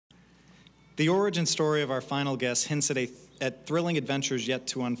The origin story of our final guest hints at thrilling adventures yet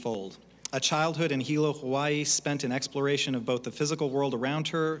to unfold. A childhood in Hilo, Hawaii, spent in exploration of both the physical world around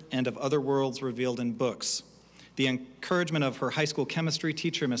her and of other worlds revealed in books. The encouragement of her high school chemistry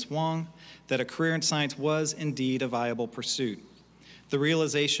teacher, Miss Wong, that a career in science was indeed a viable pursuit. The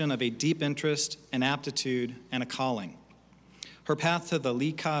realization of a deep interest, an aptitude, and a calling. Her path to the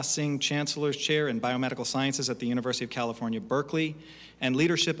Lee Ka-sing Chancellor's Chair in Biomedical Sciences at the University of California, Berkeley, and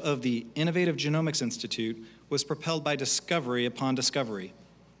leadership of the Innovative Genomics Institute was propelled by discovery upon discovery.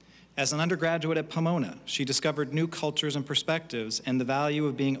 As an undergraduate at Pomona, she discovered new cultures and perspectives and the value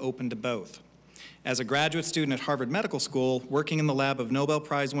of being open to both. As a graduate student at Harvard Medical School, working in the lab of Nobel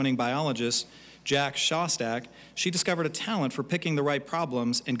Prize-winning biologist Jack Szostak, she discovered a talent for picking the right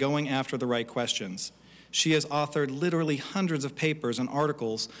problems and going after the right questions. She has authored literally hundreds of papers and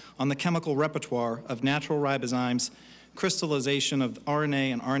articles on the chemical repertoire of natural ribozymes, crystallization of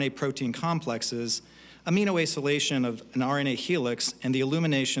RNA and RNA protein complexes, amino acylation of an RNA helix, and the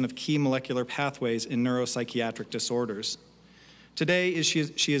illumination of key molecular pathways in neuropsychiatric disorders. Today,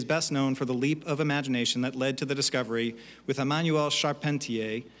 she is best known for the leap of imagination that led to the discovery with Emmanuel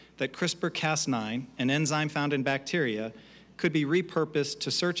Charpentier that CRISPR-Cas9, an enzyme found in bacteria, could be repurposed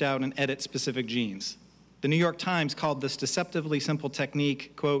to search out and edit specific genes. The New York Times called this deceptively simple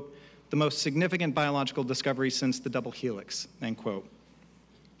technique, quote, the most significant biological discovery since the double helix, end quote.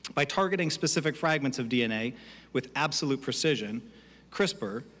 By targeting specific fragments of DNA with absolute precision,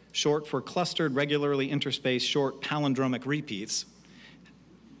 CRISPR, short for clustered regularly interspaced short palindromic repeats,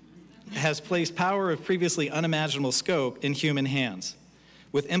 has placed power of previously unimaginable scope in human hands.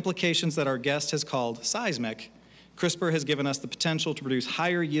 With implications that our guest has called seismic, CRISPR has given us the potential to produce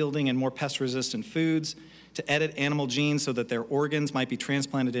higher yielding and more pest-resistant foods, to edit animal genes so that their organs might be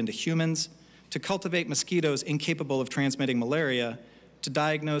transplanted into humans, to cultivate mosquitoes incapable of transmitting malaria, to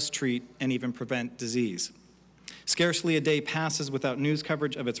diagnose, treat, and even prevent disease. Scarcely a day passes without news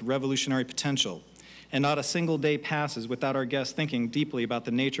coverage of its revolutionary potential, and not a single day passes without our guest thinking deeply about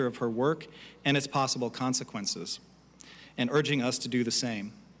the nature of her work and its possible consequences, and urging us to do the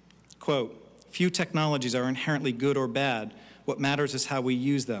same. Quote, few technologies are inherently good or bad. What matters is how we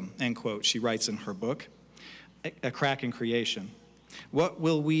use them, end quote, she writes in her book, A Crack in Creation. What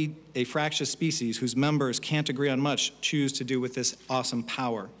will we, a fractious species whose members can't agree on much, choose to do with this awesome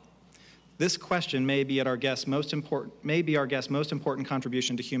power? This question may be our guest's most important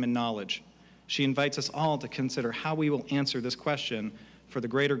contribution to human knowledge. She invites us all to consider how we will answer this question for the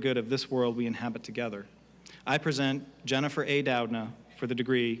greater good of this world we inhabit together. I present Jennifer A. Doudna for the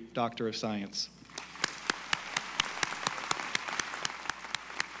degree Doctor of Science.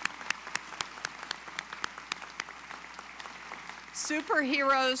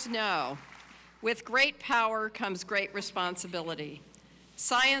 Superheroes know, with great power comes great responsibility.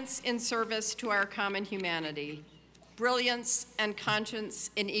 Science in service to our common humanity, brilliance and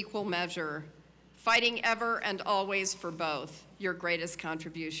conscience in equal measure, fighting ever and always for both, your greatest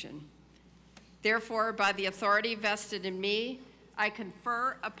contribution. Therefore, by the authority vested in me, I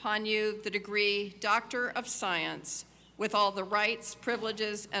confer upon you the degree Doctor of Science with all the rights,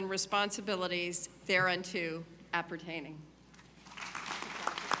 privileges, and responsibilities thereunto appertaining.